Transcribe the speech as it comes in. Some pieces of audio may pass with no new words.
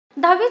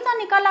10वीचा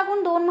निकाल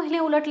लागून 2 महिने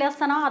उलटले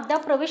असताना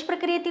अद्याप प्रवेश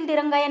प्रक्रियेतील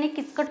दिरंगाई आणि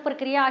किचकट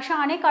प्रक्रिया अशा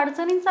अनेक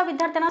अडचणींचा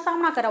विद्यार्थ्यांना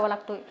सामना करावा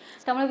लागतोय।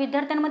 त्यामुळे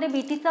विद्यार्थ्यांमध्ये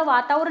भीतीचं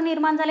वातावरण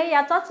निर्माण झाले।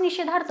 याचाच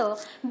निषेधार्थ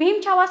भीम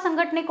छावा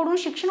संघटनेकडून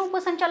शिक्षण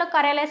उपसंचालक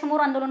कार्यालयासमोर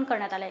आंदोलन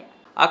करण्यात आले।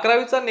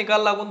 11वीचा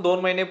निकाल लागून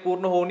 2 महिने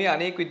पूर्ण होऊनही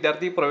अनेक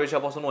विद्यार्थी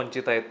प्रवेशापासून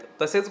वंचित आहेत।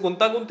 तसेच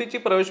गुंतागुंतीची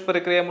प्रवेश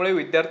प्रक्रियेमुळे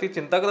विद्यार्थी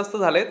चिंताग्रस्त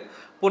झालेत।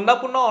 पुन्हा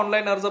पुन्हा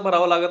ऑनलाईन अर्ज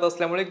भरावा लागत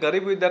असल्यामुळे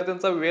गरीब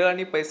विद्यार्थ्यांचा वेळ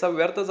आणि पैसा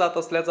व्यर्थ जात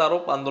असल्याचा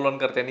आरोप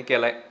आंदोलनकर्त्यांनी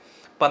केलाय।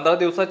 15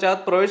 दिवसाच्या आत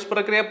प्रवेश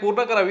प्रक्रिया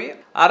पूर्ण करावी,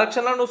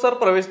 आरक्षणानुसार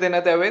प्रवेश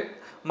देण्यात यावेत,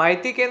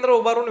 माहिती केंद्र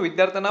उभारून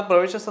विद्यार्थ्यांना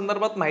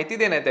प्रवेशासंदर्भात माहिती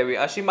देण्यात यावी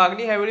अशी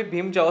मागणी यावेळी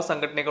भीम छावा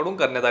संघटनेकडून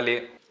करण्यात आली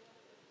आहे।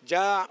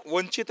 ज्या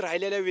वंचित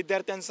राहिलेल्या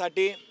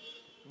विद्यार्थ्यांसाठी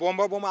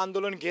बोंबाबोंब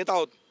आंदोलन घेत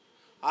आहोत।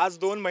 आज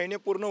 2 महिने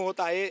पूर्ण होत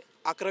आहे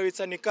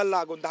 11वीचा निकाल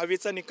लागून,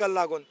 10वीचा निकाल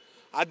लागून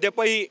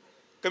अद्यापही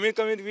कमीत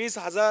कमी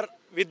 20,000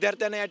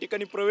 विद्यार्थ्यांना या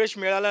ठिकाणी प्रवेश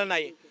मिळाला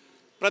नाही।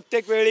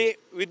 प्रत्येक वेळी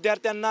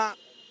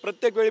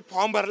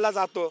फॉर्म भरला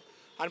जातो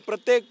आणि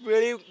प्रत्येक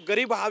वेळी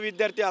गरीब हा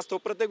विद्यार्थी असतो।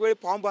 प्रत्येक वेळी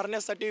फॉर्म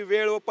भरण्यासाठी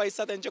वेळ व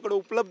पैसा त्यांच्याकडे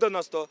उपलब्ध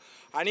नसतो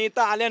आणि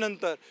इथं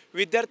आल्यानंतर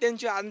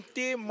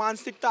विद्यार्थ्यांची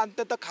मानसिकता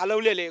अत्यंत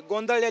खालवलेली,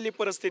 गोंधळलेली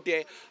परिस्थिती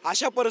आहे।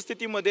 अशा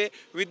परिस्थितीमध्ये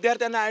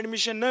विद्यार्थ्यांना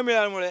ॲडमिशन न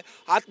मिळाल्यामुळे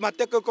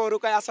आत्महत्या करू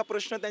काय असा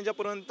प्रश्न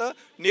त्यांच्यापर्यंत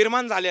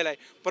निर्माण झालेला आहे।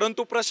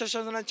 परंतु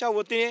प्रशासनाच्या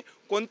वतीने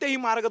कोणतेही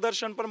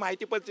मार्गदर्शन पण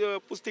माहिती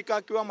पुस्तिका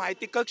किंवा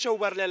माहिती कक्ष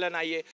उभारलेला नाही आहे।